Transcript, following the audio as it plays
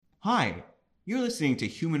Hi, you're listening to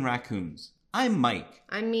Human Raccoons. I'm Mike.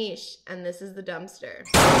 I'm Mish, and this is The Dumpster.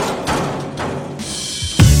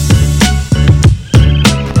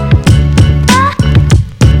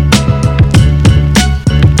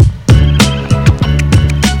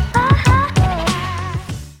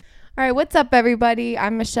 All right, what's up, everybody?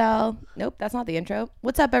 I'm Michelle. Nope, that's not the intro.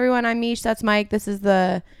 What's up, everyone? I'm Mish. That's Mike. This is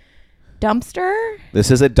The Dumpster.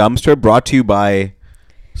 This is a dumpster brought to you by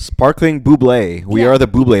Sparkling Buble. We are the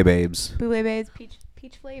Buble Babes. Buble Babes, peach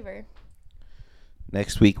flavor.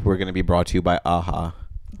 Next week, we're going to be brought to you by AHA,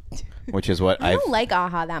 which is what I don't like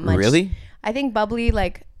AHA that much. Really? I think bubbly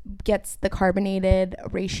gets the carbonated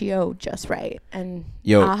ratio just right, and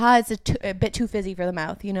AHA is a bit too fizzy for the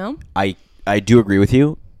mouth. You know. I do agree with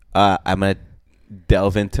you. I'm gonna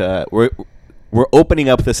delve into. We're opening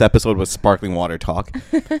up this episode with sparkling water talk.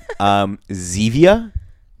 Zevia.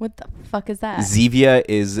 What the fuck is that? Zevia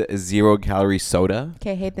is a 0-calorie soda.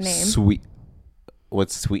 Okay, hate the name. Sweet.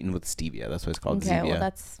 What's sweetened with stevia? That's what it's called. Okay, Zevia.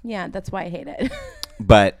 Well that's why I hate it.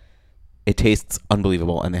 But it tastes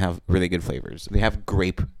unbelievable, and they have really good flavors. They have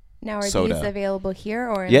grape. Now, are soda. These available here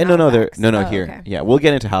or in Halifax? Halifax? No, here. Okay. Yeah, we'll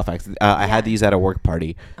get into Halifax. I had these at a work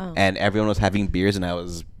party, Oh. and everyone was having beers, and I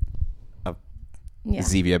was a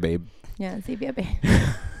Zevia babe. Yeah, Zevia babe.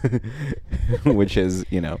 Which is,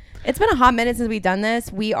 It's been a hot minute since we've done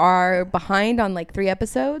this. We are behind on 3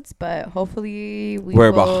 episodes, but hopefully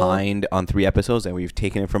we're behind on 3 episodes, and we've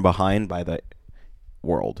taken it from behind by the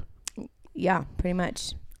world. Yeah, pretty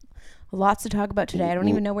much. Lots to talk about today. I don't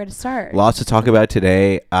even know where to start. Lots to talk about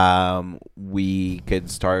today. We could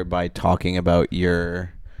start by talking about the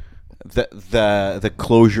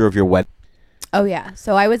closure of your wedding. Oh, yeah.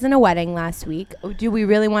 So I was in a wedding last week. Do we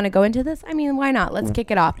really want to go into this? I mean, why not? Let's kick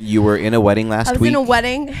it off. You were in a wedding last week? I was in a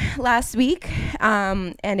wedding last week,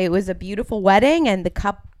 and it was a beautiful wedding, and the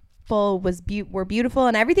couple were beautiful,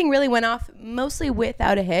 and everything really went off mostly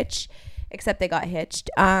without a hitch, except they got hitched.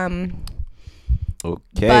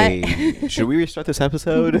 Okay. Should we restart this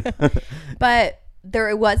episode? But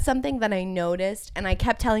there was something that I noticed, and I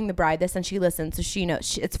kept telling the bride this, and she listened, so she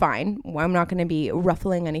knows it's fine. I'm not going to be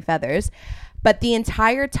ruffling any feathers. But the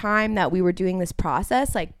entire time that we were doing this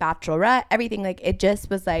process, bachelorette, everything, it just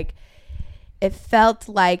was it felt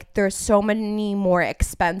like there's so many more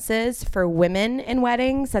expenses for women in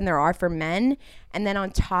weddings than there are for men. And then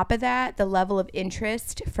on top of that, the level of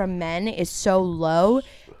interest from men is so low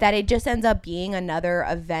that it just ends up being another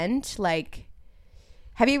event.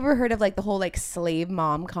 Have you ever heard of the whole slave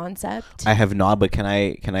mom concept? I have not, but can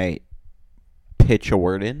I pitch a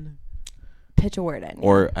word in? Pitch a word in.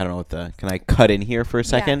 Or I don't know can I cut in here for a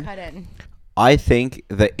second? Yeah, cut in. I think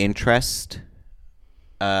the interest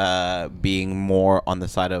being more on the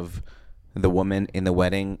side of the woman in the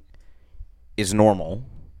wedding is normal,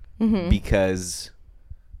 because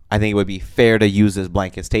I think it would be fair to use this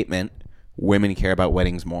blanket statement. Women care about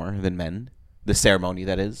weddings more than men. The ceremony,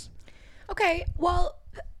 that is. Okay, well,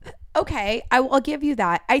 I'll give you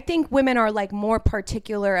that. I think women are more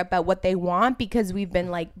particular about what they want because we've been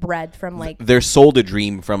bred from they're sold a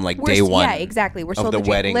dream from day one. Yeah, exactly. We're sold the the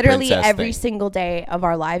dream. wedding Literally every thing. single day of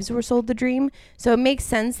our lives we're sold the dream. So it makes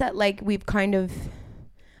sense that we've kind of,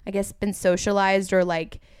 I guess, been socialized or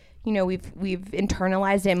we've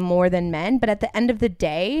internalized it more than men. But at the end of the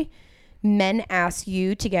day, men ask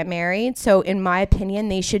you to get married, so in my opinion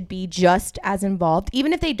they should be just as involved,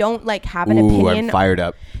 even if they don't have an opinion. I'm fired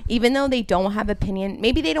up. Even though they don't have opinion,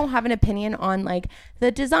 maybe they don't have an opinion on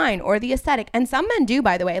the design or the aesthetic, and some men do,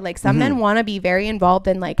 by the way. Some men want to be very involved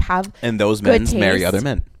and have, and those men marry other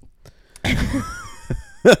men.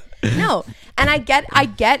 No, and I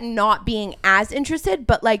get not being as interested,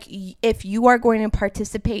 but if you are going to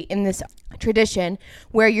participate in this tradition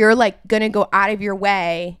where you're gonna go out of your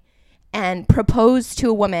way and propose to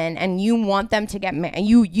a woman and you want them to get married,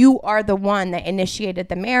 you are the one that initiated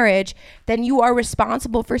the marriage, then you are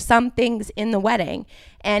responsible for some things in the wedding.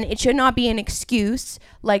 And it should not be an excuse,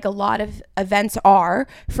 like a lot of events are,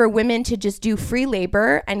 for women to just do free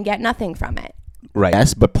labor and get nothing from it. Right.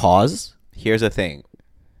 Yes, but pause. Here's the thing.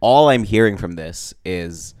 All I'm hearing from this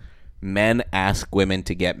is men ask women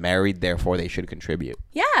to get married, therefore they should contribute.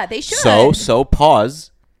 Yeah, they should. So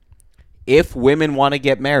pause. If women want to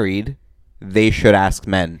get married, they should ask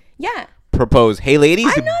men. Yeah. Propose. Hey,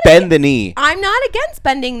 ladies, bend the knee. I'm not against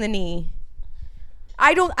bending the knee.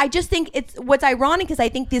 I just think what's ironic is I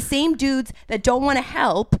think the same dudes that don't want to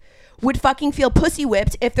help would fucking feel pussy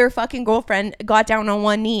whipped if their fucking girlfriend got down on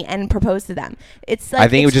one knee and proposed to them. It's I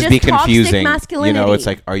think it would just be confusing. Masculinity. It's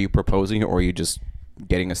are you proposing or are you just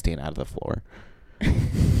getting a stain out of the floor?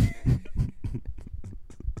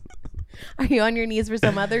 Are you on your knees for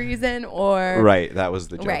some other reason or? Right. That was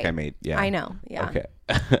the joke Right. I made. Yeah. I know. Yeah. Okay.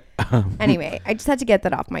 Anyway, I just had to get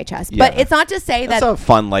that off my chest. Yeah. But it's not to say That's that. a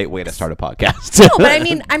fun, light way to start a podcast. No, but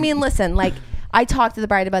I mean, listen, like I talked to the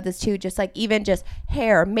bride about this too. Just like even just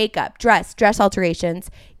hair, makeup, dress alterations.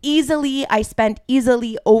 I spent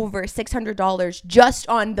easily over $600 just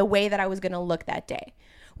on the way that I was gonna look that day.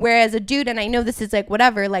 Whereas a dude, and I know this is like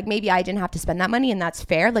whatever, like maybe I didn't have to spend that money and that's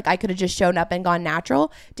fair. Like I could have just shown up and gone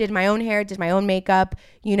natural, did my own hair, did my own makeup,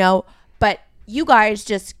 but you guys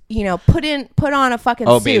just, put on a fucking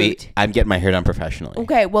suit. Oh, baby, I'm getting my hair done professionally.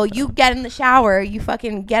 Okay, well, you get in the shower, you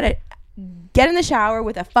fucking get in the shower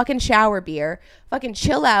with a fucking shower beer, fucking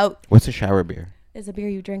chill out. What's a shower beer? Is a beer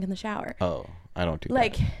you drink in the shower. Oh, I don't do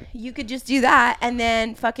Like, that. you could just do that and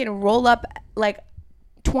then fucking roll up like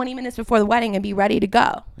 20 minutes before the wedding and be ready to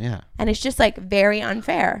go. Yeah. And it's just like very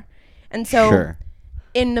unfair. And so Sure.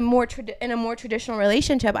 in a more traditional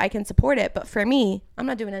relationship, I can support it. But for me, I'm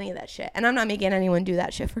not doing any of that shit. And I'm not making anyone do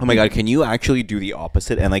that shit for me. Oh my God, can you actually do the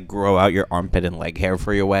opposite and like grow out your armpit and leg hair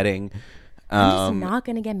for your wedding? I'm just not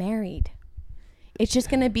going to get married. It's just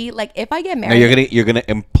going to be like, if I get No, married. you're gonna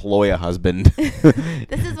employ a husband.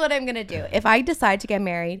 This is what I'm going to do. If I decide to get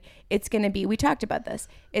married, it's going to be, we talked about this.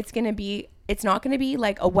 It's not going to be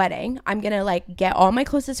like a wedding. I'm going to like get all my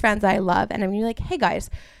closest friends that I love. And I'm going to be like, hey guys,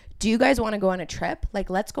 do you guys want to go on a trip? Like,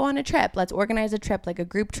 let's go on a trip. Let's organize a trip, like a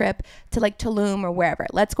group trip to like Tulum or wherever.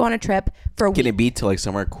 Let's go on a trip for a Can week. it be to like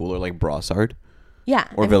somewhere cooler like Brossard Yeah.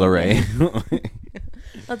 or Villaray?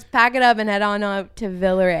 Let's pack it up and head on up to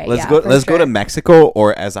Villaray. Let's Yeah, go for to sure. Mexico,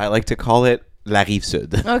 or as I like to call it, La Rive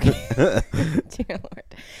Sud. Okay. Dear Lord.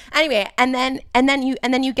 Anyway, and then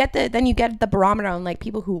you get the barometer on like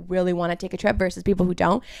people who really want to take a trip versus people who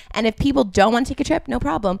don't. And if people don't want to take a trip, no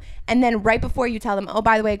problem. And then right before you tell them, oh,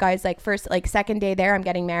 by the way, guys, like second day there, I'm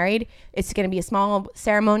getting married. It's going to be a small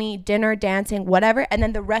ceremony, dinner, dancing, whatever. And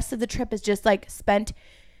then the rest of the trip is just like spent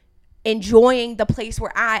enjoying the place we're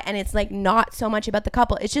at, and it's like not so much about the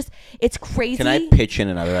couple. It's crazy. Can I pitch in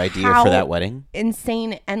another idea how for that wedding?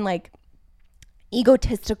 insane and like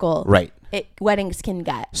egotistical Right. weddings can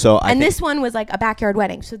get. So this one was like a backyard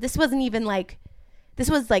wedding, so this wasn't even like, this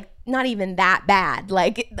was like not even that bad.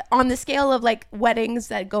 Like on the scale of like weddings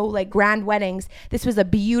that go like grand weddings, this was a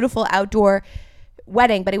beautiful outdoor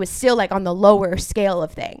wedding, but it was still like on the lower scale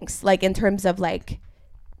of things, like in terms of like,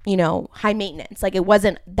 high maintenance. Like it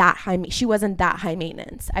wasn't that high. She wasn't that high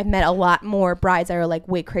maintenance. I've met a lot more brides that are like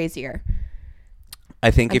way crazier. I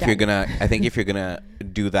think if Okay. you're gonna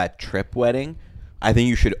do that trip wedding, I think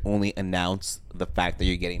you should only announce the fact that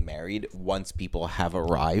you're getting married once people have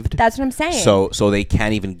arrived. That's what I'm saying. So they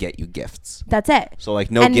can't even get you gifts. That's it. So like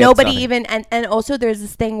no and gifts, nobody nothing. even and also there's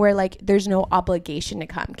this thing where like there's no obligation to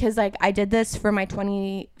come, because like I did this for my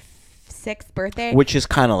 26th birthday, Which is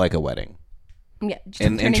kind of like a wedding. yeah,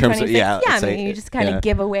 in turning terms of- 26. yeah, I it's mean, like- you just kind of yeah.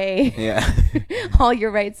 give away Yeah. all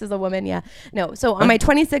your rights as a woman. Yeah, no. So on my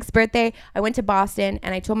 26th birthday, I went to Boston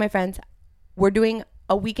and I told my friends, we're doing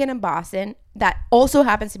a weekend in Boston that also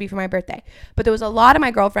happens to be for my birthday. But there was a lot of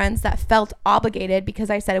my girlfriends that felt obligated because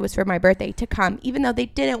I said it was for my birthday to come, even though they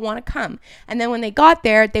didn't want to come. And then when they got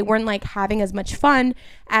there, they weren't like having as much fun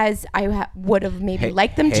as I would have maybe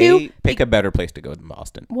liked them to. Pick a better place to go than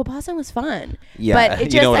Boston. Well, Boston was fun. Yeah, But it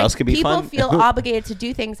you just, know what like, else could be people fun? feel obligated to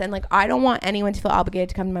do things, and like I don't want anyone to feel obligated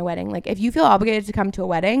to come to my wedding. Like if you feel obligated to come to a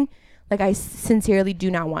wedding, like I sincerely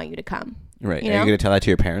do not want you to come. Right. You Are you know? gonna tell that to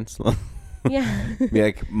your parents? Yeah. Be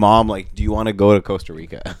like, Mom, like, do you want to go to Costa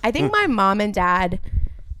Rica? I think my mom and dad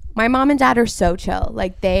are so chill.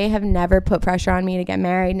 Like they have never put pressure on me to get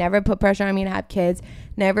married, never put pressure on me to have kids,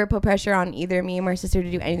 never put pressure on either me or my sister to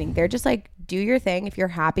do anything. They're just like, do your thing. If you're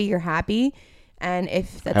happy, you're happy. And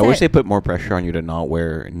if that's I wish it. they put more pressure on you to not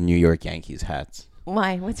wear New York Yankees hats.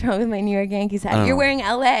 Why? What's wrong with my New York Yankees I hat? don't You're know. wearing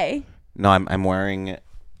LA. No, I'm wearing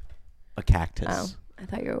a cactus. Oh, I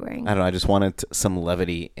thought you were wearing. I don't know. I just wanted some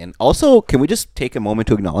levity. And also, can we just take a moment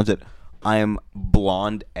to acknowledge that I am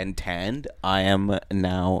blonde and tanned? I am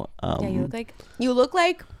now. Yeah, you look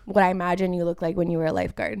like what I imagine you look like when you were a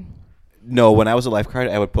lifeguard. No, when I was a lifeguard,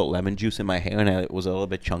 I would put lemon juice in my hair, and I was a little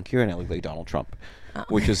bit chunkier, and I looked like Donald Trump,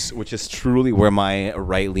 which is truly where my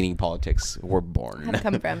right-leaning politics were born. Have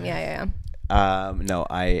come from? Yeah. No,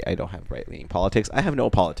 I don't have right-leaning politics. I have no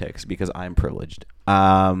politics because I'm privileged.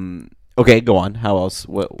 Okay, go on. How else?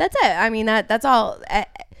 What? That's it. I mean that's all.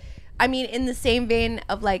 I mean, in the same vein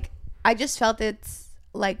of like, I just felt it's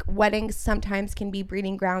like weddings sometimes can be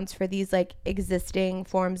breeding grounds for these like existing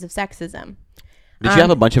forms of sexism. Did you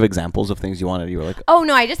have a bunch of examples of things you wanted? You were like, Oh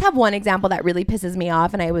no, I just have one example that really pisses me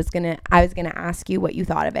off, and I was gonna ask you what you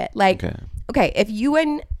thought of it. Like, Okay. okay, if you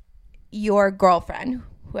and your girlfriend,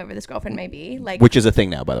 whoever this girlfriend may be. Like, which is a thing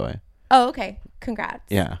now, by the way. oh, okay. Congrats.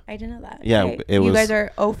 Yeah. I didn't know that. Yeah, Okay. it was. You guys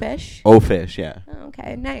are O-fish? O-fish, yeah. Oh,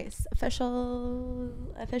 okay, nice. Official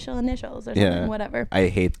initials or something, Yeah. whatever. I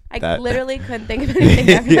hate that. I literally couldn't think of anything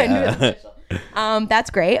that Yeah. I knew was official. That's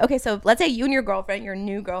great. Okay, so let's say you and your girlfriend, your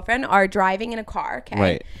new girlfriend, are driving in a car, okay?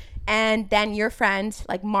 Right. And then your friend,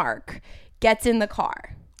 like Mark, gets in the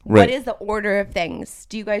car. Right. What is the order of things?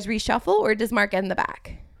 Do you guys reshuffle or does Mark get in the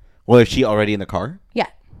back? Well, is she already in the car? Yeah.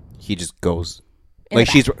 He just goes. In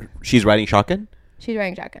Like the she's riding shotgun? She's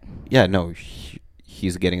wearing a jacket. Yeah, no.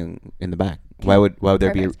 He's getting in the back. Why would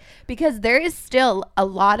there be? Because there is still a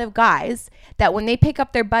lot of guys that when they pick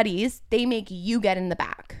up their buddies, they make you get in the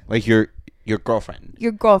back. Like your girlfriend.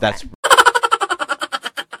 Your girlfriend. That's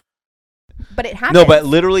but it happens. no, but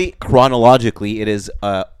literally chronologically, it is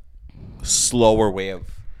a slower way of.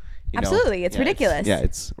 Absolutely, it's ridiculous.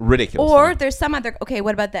 It's ridiculous. Or there's some other. Okay,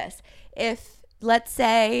 what about this? If let's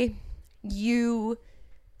say you.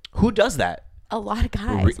 Who does that? A lot of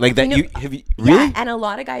guys. Like that? You know, Have you really? Yeah, and a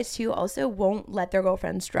lot of guys too also won't let their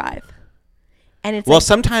girlfriends drive. And it's well, like,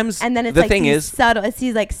 sometimes. and then it's the like thing these is subtle. It's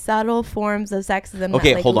these like subtle forms of sexism.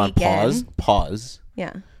 okay. That, like, Hold on. leak in. Pause.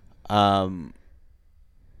 Yeah.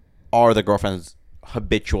 Are the girlfriends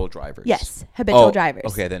habitual drivers? Yes, habitual drivers.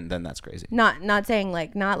 Okay, then that's crazy. Not saying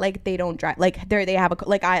like not like they don't drive like they have a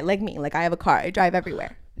like I have a car. I drive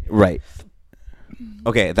everywhere. Right.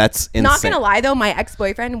 Okay, that's insane. Not gonna lie though, my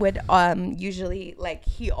ex-boyfriend would usually like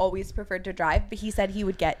he always preferred to drive, but he said he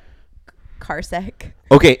would get car sick.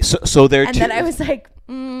 Okay, so there. And then I was like,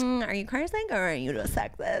 are you car sick or are you just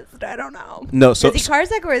sexist? I don't know. No, so is he car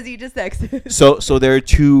sick or is he just sexist? So there are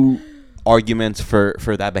two arguments for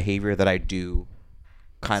that behavior that I do,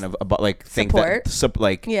 kind of about like think Support? that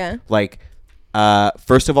like Yeah. like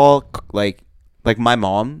first of all like my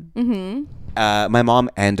mom my mom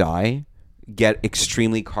and I get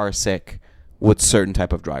extremely car sick with certain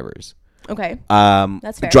type of drivers. Okay.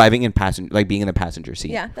 That's fair. Driving in passenger, like being in the passenger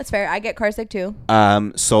seat. Yeah, that's fair. I get car sick too.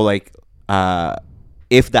 So like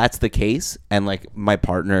if that's the case and like my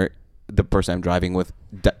partner, the person I'm driving with,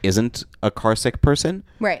 isn't a car sick person,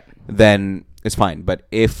 Right. then it's fine. But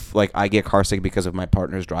if like I get car sick because of my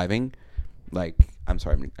partner's driving, like I'm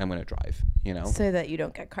sorry, I'm gonna drive. You know. So that you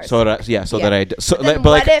don't get car sick. So that that I so But then like, but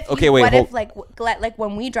like what if okay you, wait what hold. if like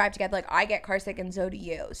when we drive together, like I get car sick and so do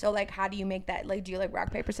you. So like how do you make that? Like do you like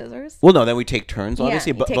rock paper scissors? Well, no, then we take turns, Yeah, obviously.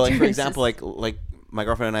 you But take like for turns. example, like my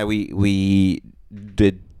girlfriend and I, we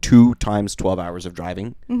did 2 times 12 hours of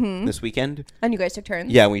driving this weekend. And you guys took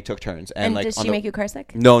turns. Yeah, we took turns. And like does on she make you car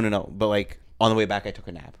sick? No. But like on the way back, I took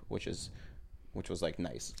a nap, which was like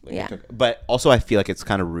nice. Like, Yeah. But also, I feel like it's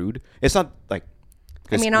kind of rude. It's not like.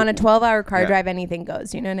 I mean, on a 12-hour car Yeah. drive, anything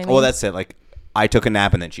goes. You know what I mean? Well, that's it. Like, I took a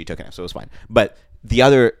nap and then she took a nap, so it was fine. But the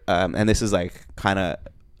other, and this is like kind of,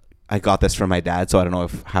 I got this from my dad, so I don't know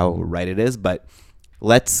how right it is. But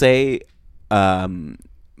let's say,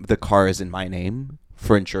 the car is in my name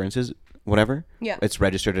for insurances, whatever. Yeah. It's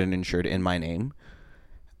registered and insured in my name.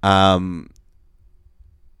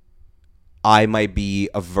 I might be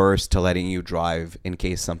averse to letting you drive in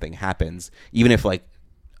case something happens, even if like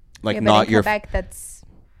yeah, but not in your. Quebec, that's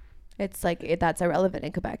irrelevant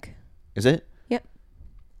in Quebec. Is it? Yep.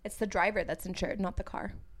 It's the driver that's insured, not the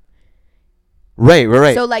car.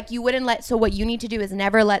 Right. So like you wouldn't let. So what you need to do is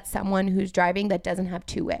never let someone who's driving that doesn't have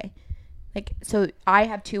two-way. Like so, I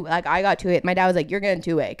have two. Like I got two-way. My dad was like, "You're getting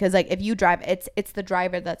two-way," because like if you drive, it's the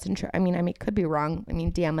driver that's insured. I mean, could be wrong. I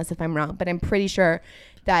mean, DM us if I'm wrong, but I'm pretty sure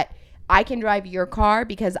that I can drive your car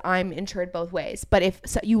because I'm insured both ways. But if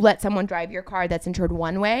you let someone drive your car that's insured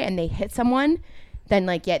one way and they hit someone, then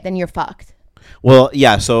then you're fucked. Well,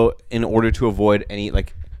 yeah. So in order to avoid any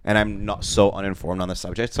like, and I'm not so uninformed on the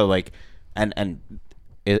subject, so like, and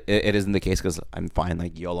it isn't the case because I'm fine.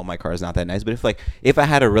 Like YOLO, my car is not that nice. But if I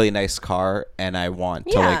had a really nice car and I want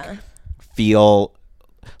to like feel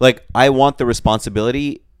like I want the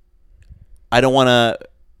responsibility, I don't want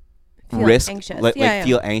to risk anxious.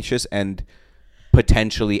 feel anxious and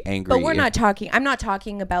potentially angry. But I'm not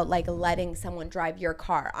talking about like letting someone drive your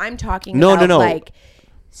car. I'm talking No. like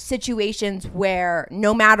situations where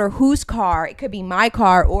no matter whose car, it could be my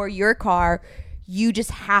car or your car, you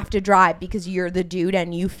just have to drive because you're the dude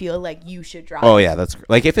and you feel like you should drive. Oh yeah, that's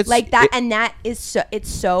like if it's like that, and that is it's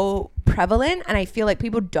so prevalent, and I feel like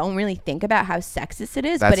people don't really think about how sexist it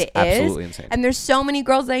is, but it absolutely is. Insane. And there's so many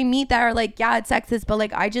girls that I meet that are like, yeah, it's sexist, but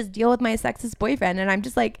like I just deal with my sexist boyfriend, and I'm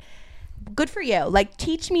just like, good for you. Like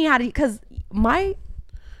teach me how to, because my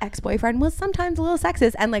ex-boyfriend was sometimes a little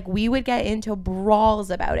sexist, and like we would get into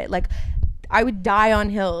brawls about it. Like I would die on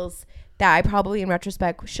hills that I probably in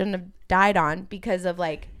retrospect shouldn't have died on because of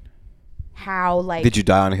like how like Did you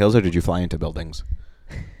die on hills or did you fly into buildings?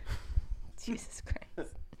 Jesus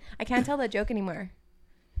Christ. I can't tell that joke anymore.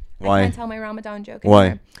 Why? I can't tell my Ramadan joke Why?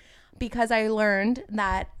 anymore. Because I learned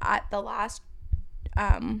that at the last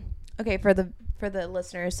okay, for the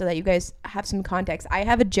listeners so that you guys have some context. I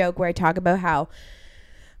have a joke where I talk about how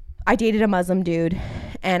I dated a Muslim dude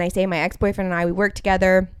and I say my ex-boyfriend and I, we work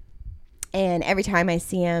together, and every time I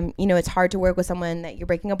see him, you know, it's hard to work with someone that you're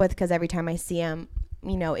breaking up with because every time I see him,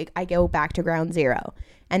 you know, I go back to ground zero.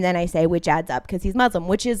 And then I say, which adds up because he's Muslim,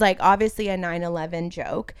 which is like obviously a 9/11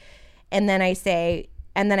 joke. And then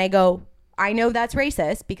I go, I know that's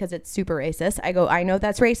racist because it's super racist. I go, I know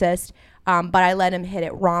that's racist, but I let him hit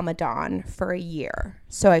it Ramadan for a year.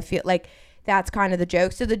 So I feel like that's kind of the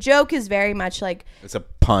joke. So the joke is very much like It's a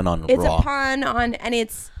pun on it's raw. a pun on, and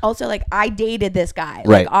it's also like I dated this guy.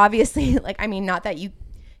 Right. Like obviously, like I mean, not that you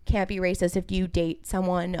can't be racist if you date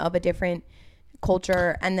someone of a different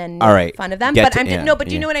culture and then make fun of them. But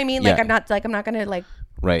do you know what I mean? Like I'm not gonna like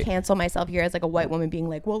cancel myself here as like a white woman being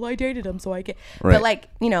like, well, I dated him, so I get. Right. But like,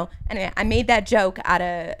 you know, and I made that joke at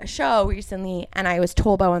a show recently, and I was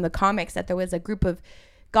told by one of the comics that there was a group of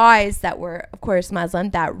guys that were, of course, Muslim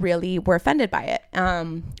that really were offended by it.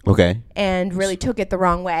 Okay. And really took it the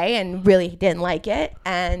wrong way and really didn't like it.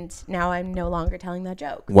 And now I'm no longer telling that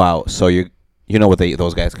joke. Wow. So you know what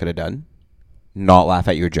those guys could have done? Not laugh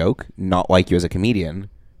at your joke, not like you as a comedian,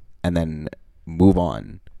 and then move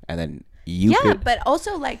on. And then but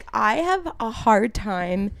also like I have a hard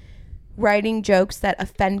time writing jokes that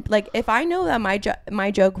offend. Like if I know that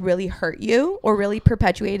my joke really hurt you or really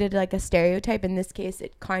perpetuated like a stereotype, in this case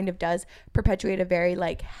it kind of does perpetuate a very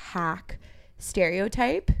like hack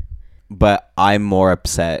stereotype. But I'm more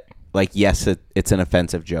upset. Like yes, it's an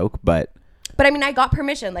offensive joke, but I mean, I got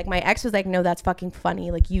permission. Like my ex was like, "No, that's fucking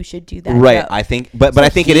funny. Like you should do that." Right. joke. I think, but I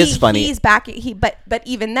think it is funny. He's back. But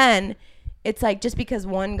even then, it's like just because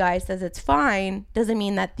one guy says it's fine doesn't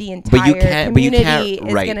mean that the entire community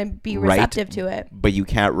is going to be receptive to it. But you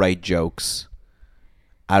can't write jokes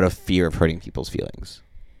out of fear of hurting people's feelings.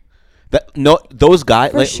 Those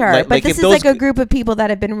guys, for sure. But this is like a group of people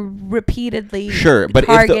that have been repeatedly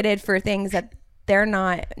targeted for things that they're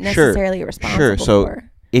not necessarily responsible for.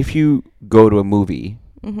 If you go to a movie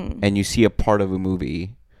and you see a part of a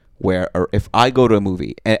movie or if I go to a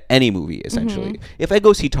movie, any movie essentially, if I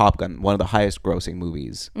go see Top Gun, one of the highest grossing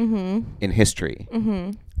movies in history,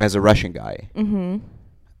 as a Russian guy,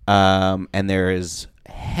 and there is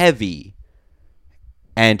heavy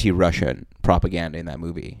anti-Russian propaganda in that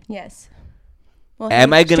movie. Yes. Well,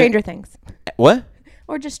 Stranger Things. What?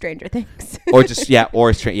 Or just Stranger Things.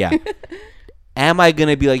 Am I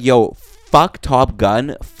gonna be like, yo, fuck Top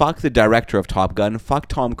Gun, fuck the director of Top Gun, fuck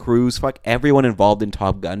Tom Cruise, fuck everyone involved in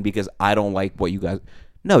Top Gun because I don't like what you guys...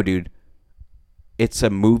 No, dude. It's a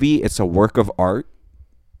movie. It's a work of art.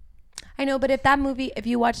 I know, but if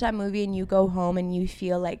you watch that movie and you go home and you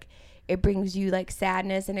feel like it brings you like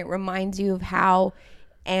sadness and it reminds you of how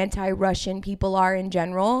anti-Russian people are in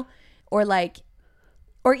general,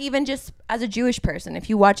 or even just as a Jewish person, if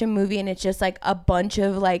you watch a movie and it's just like a bunch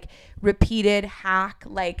of like repeated hack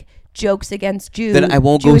like jokes against Jews, then I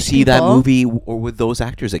won't Jewish go see people, that movie or with those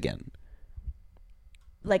actors again.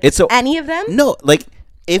 Like any of them? No, like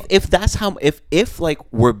if that's how if like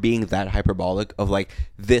we're being that hyperbolic of like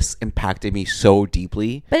this impacted me so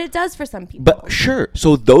deeply. But it does for some people. But sure.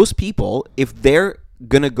 So those people, if they're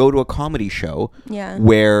gonna go to a comedy show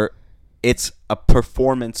where it's a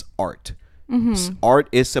performance art. Art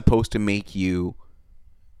is supposed to make you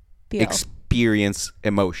experience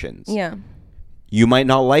emotions. Yeah. You might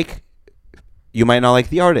not like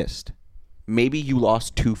the artist. Maybe you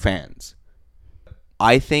lost 2 fans.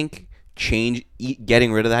 I think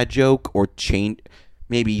getting rid of that joke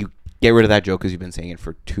maybe you get rid of that joke because you've been saying it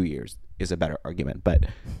for 2 years is a better argument. But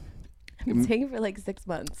I've been saying it for like 6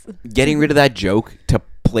 months. Getting rid of that joke to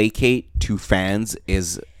placate to fans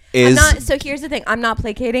is so here's the thing. I'm not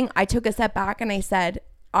placating. I took a step back and I said,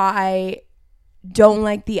 I don't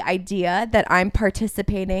like the idea that I'm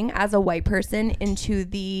participating as a white person into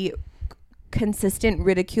the consistent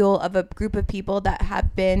ridicule of a group of people that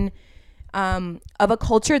have been of a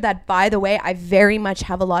culture that, by the way, I very much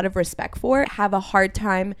have a lot of respect for. Have a hard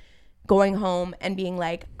time going home and being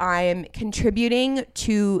like, I'm contributing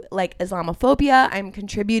to like Islamophobia. I'm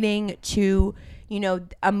contributing to, you know,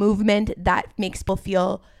 a movement that makes people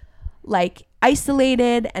feel like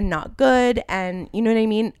isolated and not good, and you know what I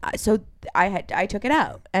mean. So I took it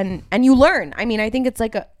out, and you learn. I mean, I think it's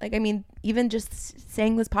like even just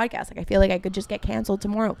saying this podcast, like I feel like I could just get canceled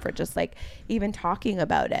tomorrow for just like even talking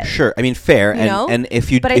about it. Sure, I mean fair, and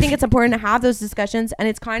if you, but I think it's important to have those discussions, and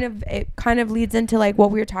it kind of leads into like what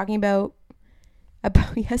we were talking about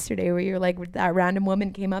about yesterday, where you're like, that random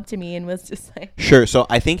woman came up to me and was just like, Sure. So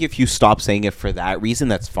I think if you stop saying it for that reason,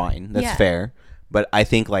 that's fine. That's Yeah. fair. But I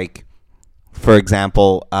think, like, for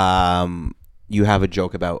example, you have a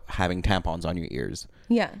joke about having tampons on your ears.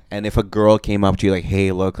 yeah, And if a girl came up to you like,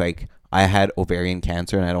 hey, look, like, I had ovarian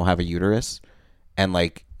cancer and I don't have a uterus, and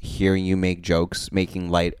like hearing you make jokes, making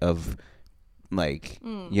light of, like,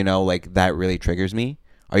 you know, like, that really triggers me.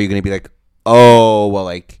 Are you going to be like, oh, well,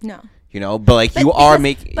 like, no. you know, but like, But you are because-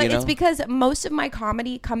 making, but you know, it's because most of my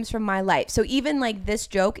comedy comes from my life. So even like this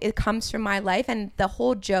joke, it comes from my life, and the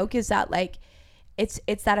whole joke is that like it's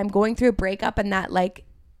that I'm going through a breakup, and that, like,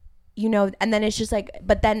 you know, and then it's just like,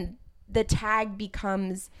 but then the tag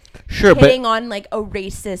becomes sure, hitting but on like a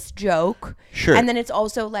racist joke. Sure. And then it's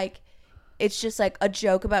also like, it's just like a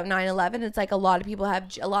joke about 9/11. It's like a lot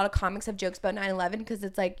of comics have jokes about 9/11 because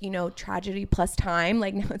it's like, you know, tragedy plus time.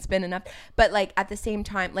 Like, no, it's been enough. But like at the same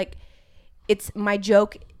time, like, it's my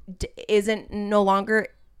joke isn't no longer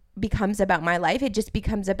becomes about my life. It just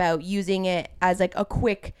becomes about using it as like a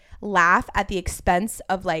quick laugh at the expense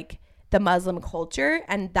of like the Muslim culture,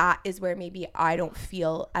 and that is where maybe I don't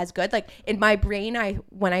feel as good. Like in my brain,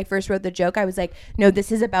 when I first wrote the joke, I was like, no,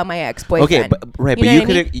 this is about my ex-boyfriend. Okay, but right, you but know you what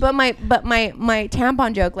I mean? could But my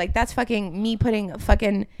tampon joke, like, that's fucking me putting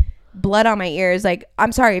fucking blood on my ears. Like,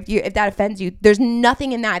 I'm sorry if that offends you. There's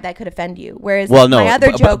nothing in that could offend you. Whereas Well, no, my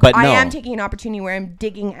other joke, but I no. am taking an opportunity where I'm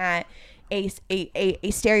digging at a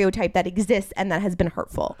stereotype that exists and that has been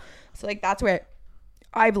hurtful. So like that's where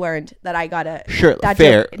I've learned that I gotta Sure, that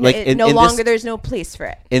fair. joke, Like, it in no this- longer there's no place for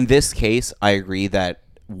it. in this case, I agree that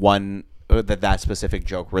that specific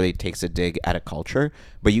joke really takes a dig at a culture,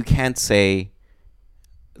 but you can't say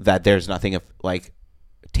that there's nothing of, like,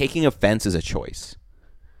 taking offense is a choice.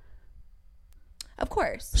 Of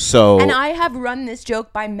course. So And I have run this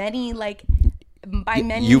joke by many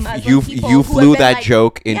Muslim you people you who flew have been that like,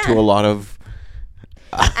 joke into yeah. a lot of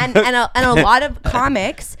and a lot of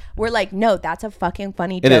comics were like, no, that's a fucking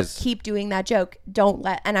funny It joke. is. Keep doing that joke. Don't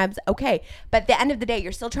let. And I was okay. But at the end of the day,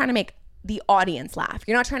 you're still trying to make the audience laugh.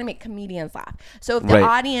 You're not trying to make comedians laugh. So if the Right.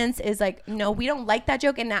 audience is like, no, we don't like that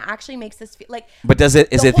joke, and that actually makes us feel like. But is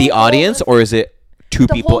it The the whole audience goal or is it two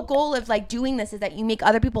the people? whole goal of like doing this is that you make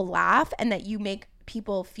other people laugh and that you make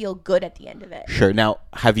people feel good at the end of it. Sure. Now,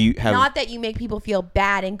 have Not that you make people feel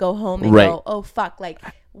bad and go home and Right. go, oh fuck, like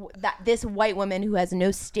that this white woman who has no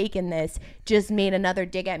stake in this just made another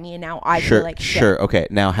dig at me, and now I feel like shit. sure. Okay.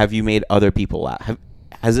 Now, have you made other people laugh?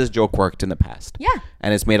 Has this joke worked in the past? Yeah.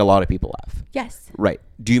 And it's made a lot of people laugh. Yes. Right.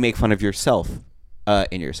 Do you make fun of yourself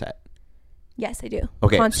in your set? Yes, I do.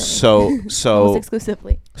 Okay. Constantly. So Almost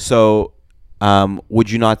exclusively. So, would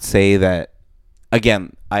you not say that,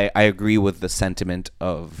 again, I agree with the sentiment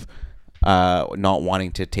of not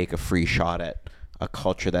wanting to take a free shot at a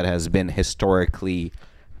culture that has been historically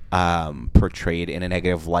portrayed in a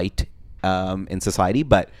negative light in society.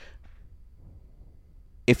 But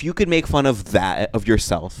if you could make fun of that, of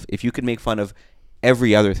yourself, if you could make fun of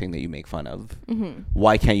every other thing that you make fun of,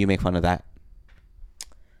 why can't you make fun of that?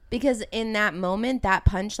 Because in that moment, that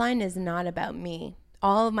punchline is not about me.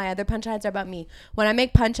 All of my other punchlines are about me. When I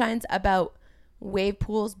make punchlines about wave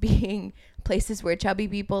pools being places where chubby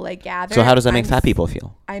people like gather. So how does that make fat people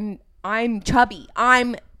feel? I'm chubby.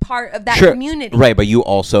 I'm part of that Sure. community. Right, but you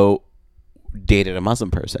also dated a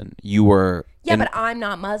Muslim person. You were Yeah, but I'm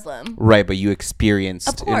not Muslim. right, but you experienced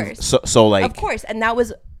Of course. so like Of course. And that was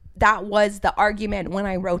the argument when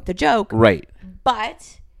I wrote the joke. right.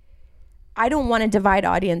 But I don't want to divide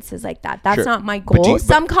audiences like that. That's Sure. not my But do goal. you-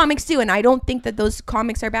 Some comics do, and I don't think that those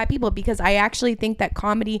comics are bad people, because I actually think that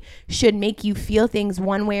comedy should make you feel things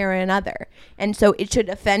one way or another. And so it should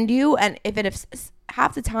offend you. And if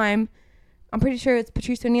half the time, I'm pretty sure it's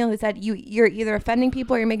Patrice O'Neill who said you're either offending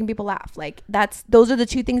people or you're making people laugh. Like those are the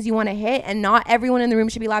two things you want to hit, and not everyone in the room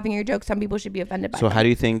should be laughing at your jokes. Some people should be offended by So them. how do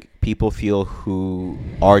you think people feel who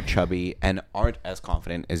are chubby and aren't as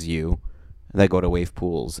confident as you that go to wave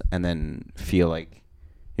pools and then feel like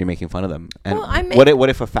you're making fun of them? And Well, what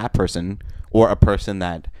if a fat person or a person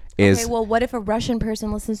that is Okay, well, what if a Russian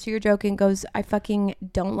person listens to your joke and goes, I fucking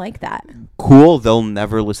don't like that? cool, they'll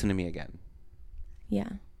never listen to me again. Yeah.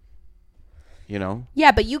 You know?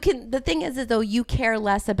 Yeah, but the thing is though, you care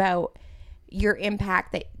less about your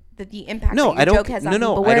impact the impact No, that your I don't- joke has on no, no,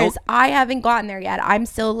 people. I Whereas don't- I haven't gotten there yet. I'm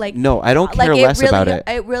still like, No, I don't like, care less about it.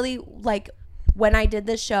 It really, like, when I did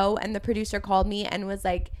this show and the producer called me and was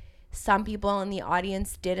like, some people in the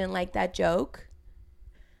audience didn't like that joke,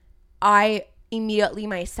 I immediately,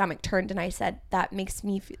 my stomach turned and I said, that makes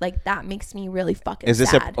me really fucking Is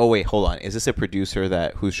this sad. wait, hold on. Is this a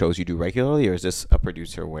producer whose shows you do regularly, or is this a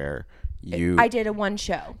producer where I did a one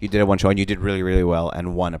show. You did a one show and you did really, really well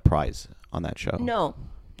and won a prize on that show. No.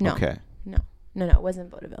 Okay. No. It wasn't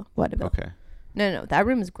vaudeville. Okay. No. That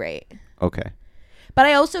room is great. Okay. But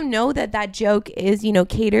I also know that joke is,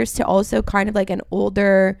 caters to also kind of like an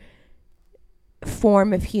older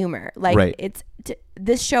form of humor. Like right.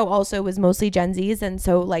 This show also was mostly Gen Zs, and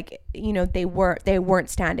so like they weren't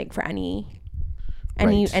standing for any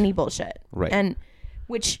bullshit. Right. And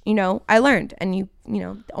which I learned, and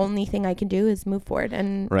the only thing I can do is move forward.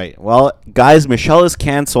 And right. Well, guys, Michelle is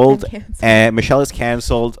canceled. And Michelle is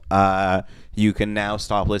canceled. You can now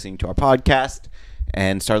stop listening to our podcast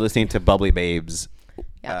and start listening to Bubbly Babes.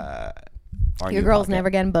 Yeah. Your girl's never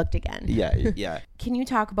getting booked again. Yeah. Can you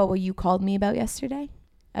talk about what you called me about yesterday?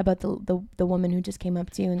 About the woman who just came up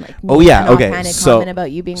to you and like comment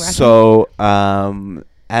about you being Russian? So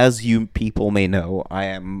as you people may know, I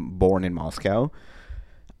am born in Moscow.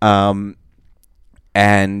 And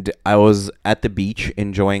I was at the beach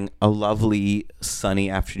enjoying a lovely sunny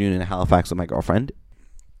afternoon in Halifax with my girlfriend.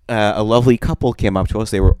 A lovely couple came up to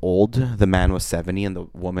us. They were old. The man was 70 and the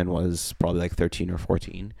woman was probably like 13 or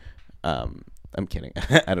 14. I'm kidding.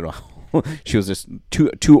 I don't know. She was just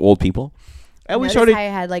two old people. And we started. I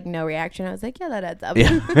had like no reaction. I was like, yeah, that adds up.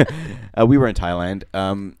 Yeah. We were in Thailand.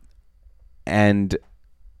 And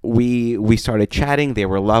we started chatting. They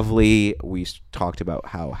were lovely. We talked about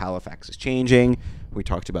how Halifax is changing. We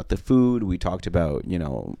talked about the food. We talked about,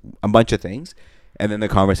 a bunch of things. And then the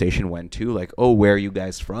conversation went to like, oh, where are you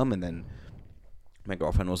guys from? And then my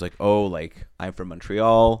girlfriend was like, oh, like I'm from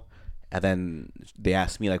Montreal. And then they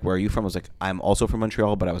asked me like, where are you from? I was like, I'm also from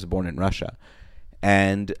Montreal, but I was born in Russia.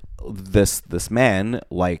 And this man,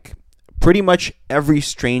 like pretty much every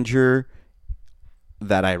stranger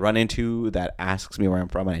that I run into that asks me where I'm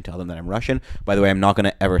from and I tell them that I'm Russian. By the way, I'm not going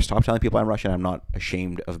to ever stop telling people I'm Russian. I'm not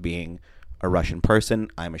ashamed of being a Russian person.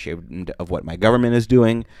 I'm ashamed of what my government is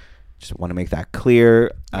doing. Just want to make that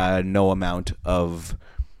clear. No amount of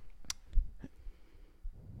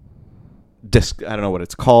I don't know what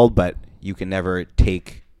it's called, but you can never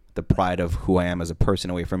take the pride of who I am as a person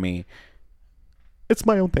away from me. It's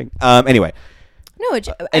my own thing. Anyway. No,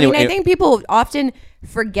 I think people often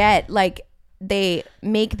forget, like, they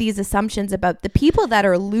make these assumptions about the people that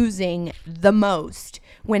are losing the most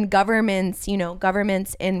when governments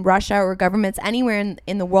in Russia or governments anywhere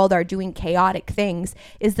in the world are doing chaotic things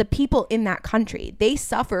is the people in that country. They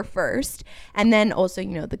suffer first, and then also,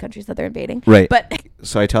 the countries that they're invading. Right. But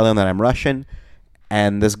so I tell them that I'm Russian,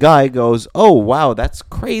 and this guy goes, oh, wow, that's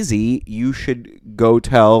crazy. You should go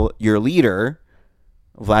tell your leader,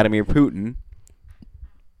 Vladimir Putin,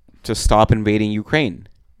 to stop invading Ukraine.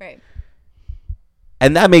 Right.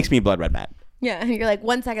 And that makes me blood red mad. Yeah, you're like,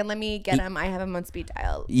 1 second, let me get him. I have him on speed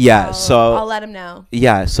dial. Yeah, so I'll let him know.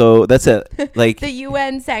 Yeah, so that's it. Like the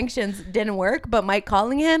UN sanctions didn't work, but Mike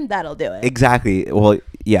calling him, that'll do it. Exactly. Well,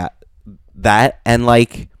 yeah, that and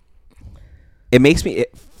like it makes me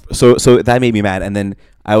so that made me mad. And then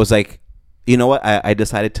I was like, you know what? I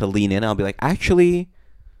decided to lean in. I'll be like, actually,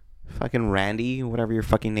 fucking Randy, whatever your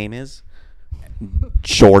fucking name is,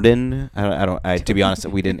 Jordan. I don't. To be honest,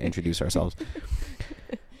 we didn't introduce ourselves.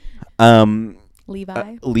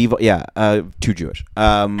 Levi. Levi, yeah, too Jewish.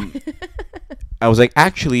 I was like,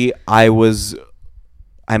 actually,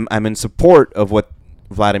 I'm in support of what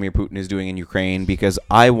Vladimir Putin is doing in Ukraine because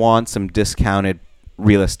I want some discounted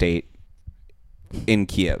real estate in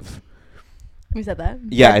Kiev. You said that?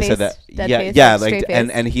 Yeah, I said that. Yeah, like,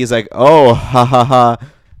 and he's like, oh, ha ha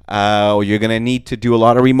ha. You're gonna need to do a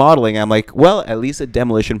lot of remodeling. I'm like, well, at least the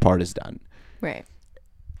demolition part is done. Right.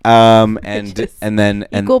 And then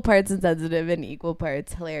equal parts insensitive and equal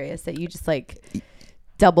parts hilarious that you just like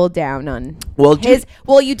double down on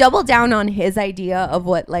you double down on his idea of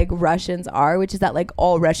what like Russians are, which is that like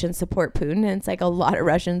all Russians support Putin, and it's like a lot of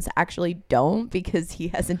Russians actually don't because he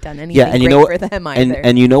hasn't done anything great for them either.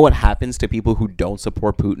 And you know what happens to people who don't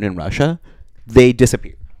support Putin in Russia? They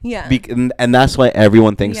disappear. Yeah. And that's why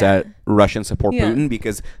everyone thinks that Russians support Putin,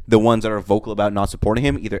 because the ones that are vocal about not supporting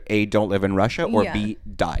him either A, don't live in Russia, or B,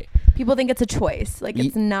 die. People think it's a choice. Like,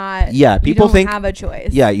 it's not. Yeah, people think have a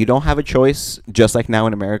choice. Yeah, you don't have a choice. Just like now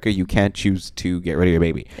in America, you can't choose to get rid of your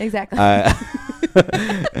baby. Exactly.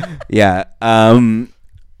 Yeah.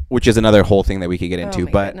 Which is another whole thing that we could get into.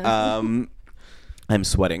 But I'm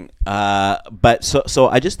sweating. But so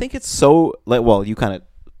I just think it's so like, well, you kind of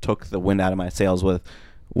took the wind out of my sails with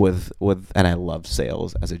and I love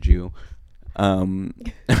sales as a Jew. I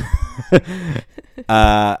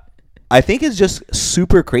think it's just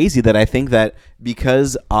super crazy that I think that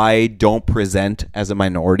because I don't present as a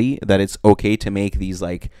minority, that it's okay to make these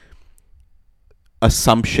like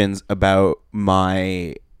assumptions about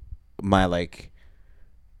my like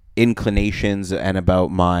inclinations and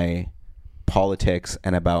about my politics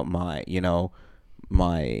and about my, you know,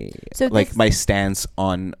 my my stance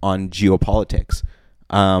on geopolitics.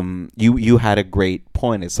 You had a great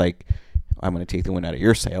point. It's like, I'm going to take the wind out of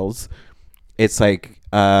your sails. It's like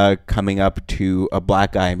coming up to a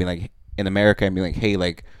black guy and be like, in America, and be like, hey,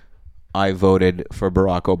 like, I voted for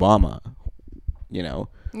Barack Obama, you know?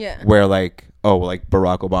 Yeah. Where like, oh, like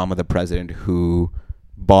Barack Obama, the president who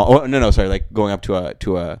like going up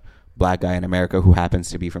to a black guy in America who happens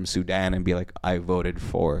to be from Sudan and be like, I voted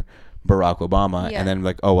for Barack Obama. And then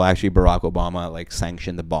like, oh, well, actually Barack Obama like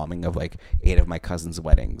sanctioned the bombing of like 8 of my cousins'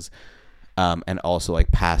 weddings. And also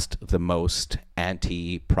like passed the most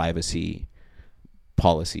anti-privacy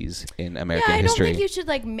policies in American history. I don't think you should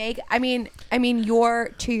like make. I mean,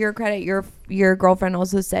 to your credit, your girlfriend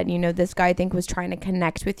also said, you know, this guy I think was trying to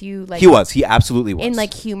connect with you. Like he absolutely was in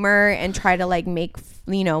like humor and try to like make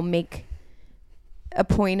a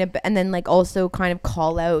point of, and then like also kind of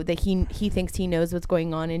call out that he thinks he knows what's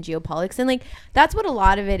going on in geopolitics, and like that's what a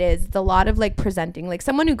lot of it is. It's a lot of like presenting, like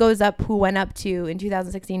someone who went up to in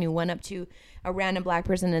 2016 who went up to a random black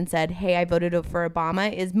person and said, hey, I voted for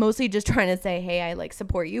Obama, is mostly just trying to say, hey, I like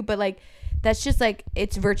support you. But like that's just like,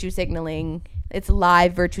 it's virtue signaling. It's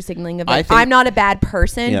live virtue signaling of like, I'm not a bad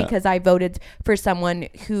person because I voted for someone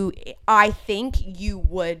who I think you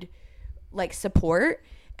would like support.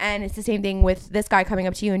 And it's the same thing with this guy coming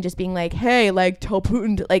up to you and just being like, hey, like, tell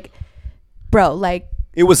Putin, like, bro, like.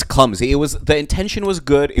 It was clumsy. The intention was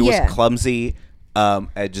good. It was clumsy.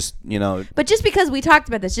 Just, you know. But just because we talked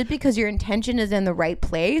about this, just because your intention is in the right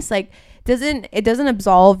place, like, it doesn't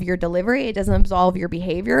absolve your delivery. It doesn't absolve your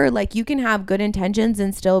behavior. Like, you can have good intentions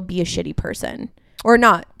and still be a shitty person. Or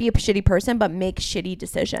not be a shitty person, but make shitty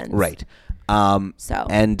decisions. Right. So.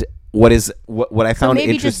 And what I found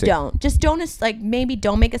maybe interesting. just don't like, maybe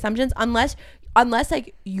don't make assumptions unless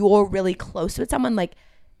like you're really close with someone. Like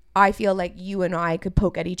I feel like you and I could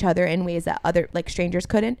poke at each other in ways that other like strangers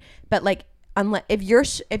couldn't. But like unless if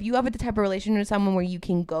you have the type of relationship with someone where you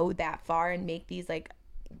can go that far and make these like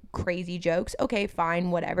crazy jokes, okay, fine,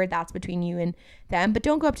 whatever, that's between you and them. But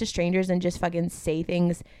don't go up to strangers and just fucking say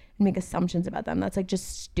things and make assumptions about them. That's like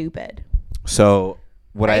just stupid. So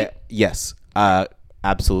yes.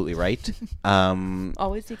 Absolutely right.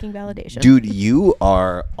 Always seeking validation. Dude, you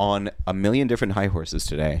are on a million different high horses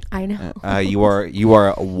today. I know. You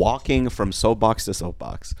are walking from soapbox to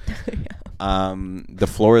soapbox. The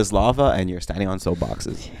floor is lava and you're standing on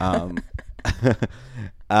soapboxes.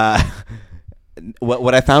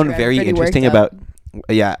 What I found very interesting about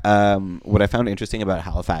what I found interesting about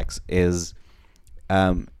Halifax is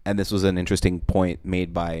and this was an interesting point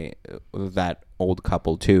made by that old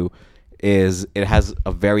couple too, is it has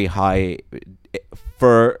a very high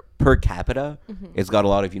for per capita. It's got a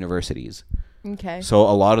lot of universities. Okay. So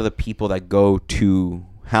a lot of the people that go to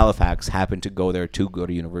Halifax happen to go there to go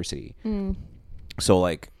to university. So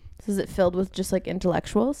like, is it filled with just like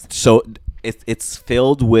intellectuals? So it's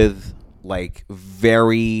filled with like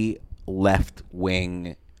very left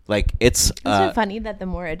wing. Like it's Isn't it funny that the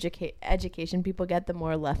more education people get, the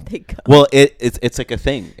more left they go? Well, it's like a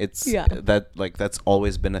thing. It's that like that's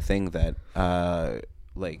always been a thing that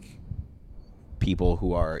like people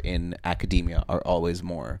who are in academia are always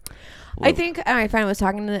more. I think my friend was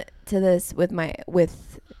talking to this with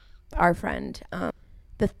our friend.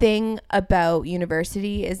 The thing about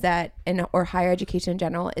university is that, or higher education in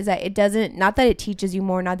general, is that it doesn't, not that it teaches you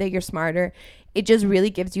more, not that you're smarter. It just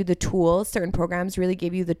really gives you the tools. Certain programs really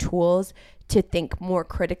give you the tools to think more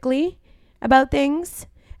critically about things.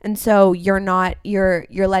 And so you're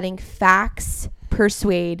letting facts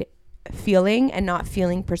persuade feeling and not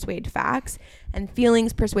feeling persuade facts. And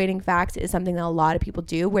feelings persuading facts is something that a lot of people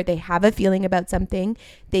do, where they have a feeling about something.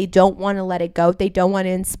 They don't want to let it go. They don't want to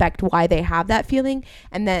inspect why they have that feeling.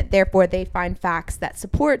 And that therefore they find facts that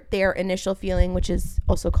support their initial feeling, which is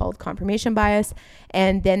also called confirmation bias.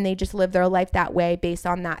 And then they just live their life that way based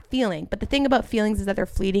on that feeling. But the thing about feelings is that they're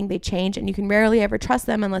fleeting, they change, and you can rarely ever trust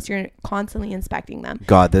them unless you're constantly inspecting them.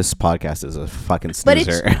 God, this podcast is a fucking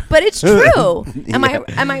snoozer. But it's true. Am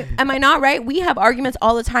I not right? We have arguments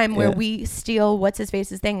all the time where we steal what's his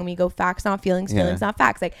face's thing and we go facts not feelings, feelings not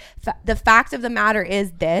facts. Like the fact of the matter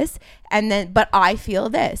is this, and then but I feel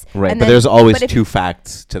this. Right. But there's always two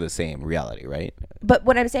facts to the same reality, right? But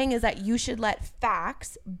what I'm saying is that you should let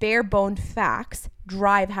facts, bare-boned facts,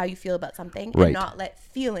 drive how you feel about something, and not let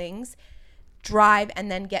feelings drive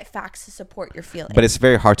and then get facts to support your feelings. But it's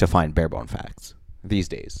very hard to find bare-boned facts these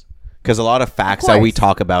days. Because a lot of facts that we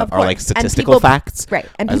talk about are like statistical facts. Right.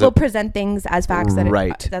 And people present things as facts that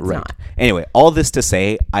that's not. Anyway, all this to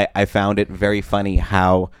say, I found it very funny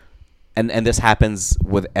how and this happens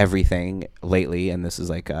with everything lately, and this is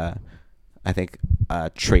like I think a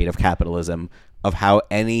trait of capitalism, of how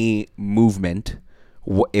any movement,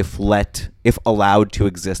 if allowed to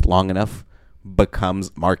exist long enough,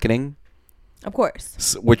 becomes marketing. Of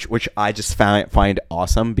course. Which I just find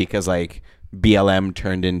awesome, because like BLM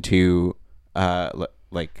turned into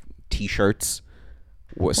like t-shirts.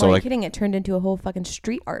 So are you kidding? It turned into a whole fucking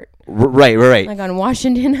street art. Right. Like on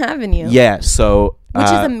Washington Avenue. Yeah. So which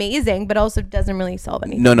is amazing, but also doesn't really solve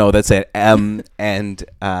anything. No, that's it. And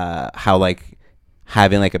how like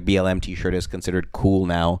having like a BLM t-shirt is considered cool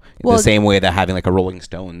now, the same way that having like a Rolling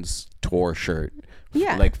Stones tour shirt.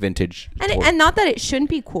 Yeah. Like vintage. And not that it shouldn't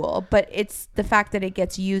be cool, but it's the fact that it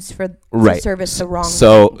gets used to service the wrong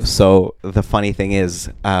things. So the funny thing is,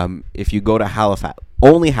 if you go to Halifax,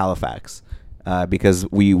 because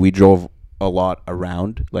we drove a lot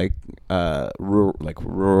around like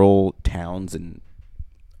rural towns in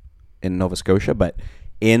Nova Scotia, but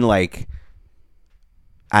in like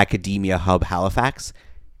Academia Hub Halifax,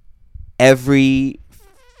 every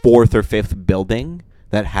fourth or fifth building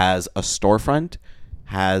that has a storefront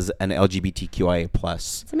has an LGBTQIA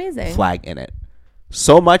plus flag in it.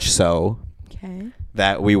 So much so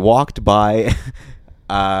that we walked by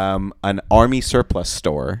an army surplus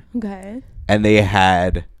store. Okay. And they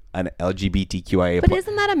had an LGBTQIA. But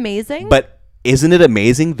isn't that amazing? But isn't it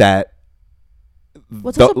amazing that? Well,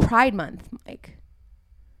 it's also Pride Month, Mike.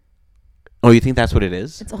 Oh, you think that's what it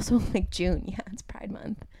is? It's also like June. Yeah, it's Pride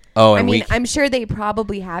Month. Oh, and I mean, I'm sure they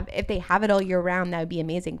probably have. If they have it all year round, that would be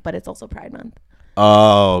amazing. But it's also Pride Month.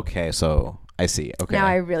 Oh, okay. So I see. Okay. Now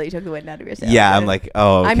I really took the wind out of your sails. Yeah, I'm like,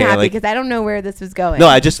 oh, okay. I'm happy because I don't know where this was going. No,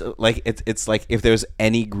 I just like it's like if there's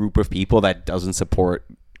any group of people that doesn't support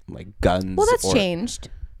like guns. Well, that's changed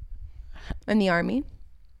in the army.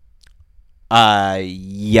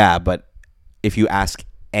 Yeah, but if you ask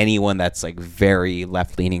anyone that's like very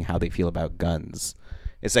left leaning how they feel about guns,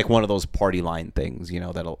 it's like one of those party line things, you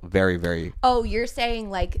know, that'll very, very. Oh, you're saying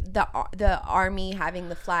like the army having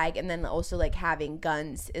the flag and then also like having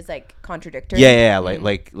guns is like contradictory. Yeah, like.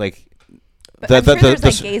 But I'm sure there's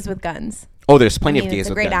like gays with guns. Oh, there's plenty of gays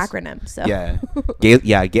with guns. It's a great acronym. So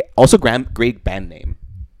yeah, also great band name.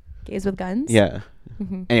 Gays with guns. Yeah.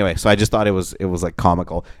 Mm-hmm. Anyway, so I just thought it was like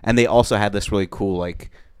comical, and they also had this really cool,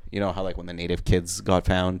 like, you know how like when the Native kids got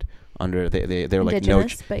found under they were like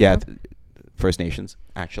First Nations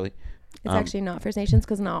actually. It's actually not First Nations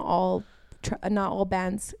because not all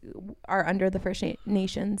bands are under the First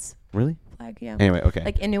Nations. Really? Flag, yeah. Anyway, okay.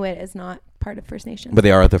 Like Inuit is not part of First Nations, but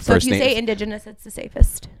they are the First. So if you say Indigenous, it's the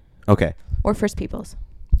safest. Okay. Or First Peoples.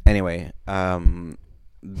 Anyway,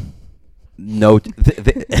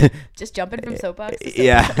 just jumping from soapbox to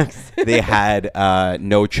soapbox. Yeah. They had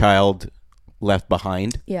No Child Left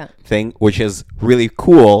Behind thing, which is really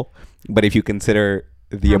cool, but if you consider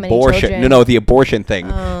the abortion thing,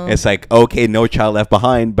 it's like, okay, No Child Left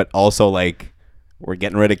Behind, but also like we're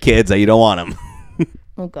getting rid of kids that you don't want them.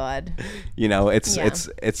 Oh God. You know, it's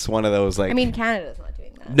one of those like, I mean, Canada's not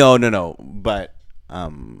doing that. No, but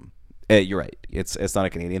you're right. It's not a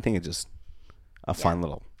Canadian thing. It's just a fun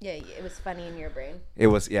little. Yeah, it was funny in your brain. It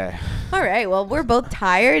was, yeah. All right, well, we're both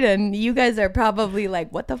tired, and you guys are probably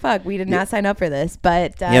like, what the fuck? We did not sign up for this,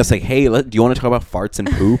 but... it's like, hey, do you want to talk about farts and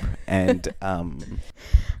poop? And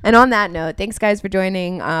and on that note, thanks, guys, for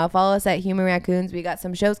joining. Follow us at Human Raccoons. We got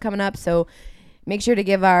some shows coming up, so make sure to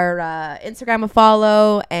give our Instagram a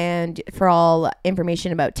follow, and for all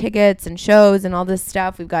information about tickets and shows and all this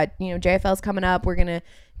stuff, we've got, JFL's coming up. We're going to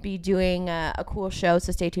be doing a cool show,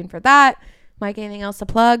 so stay tuned for that. Mike, anything else to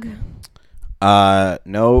plug?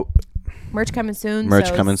 No. Merch coming soon. I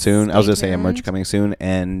was going to say merch coming soon.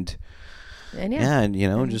 And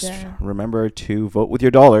just remember to vote with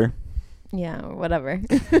your dollar. Yeah, or whatever.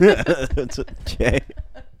 Okay.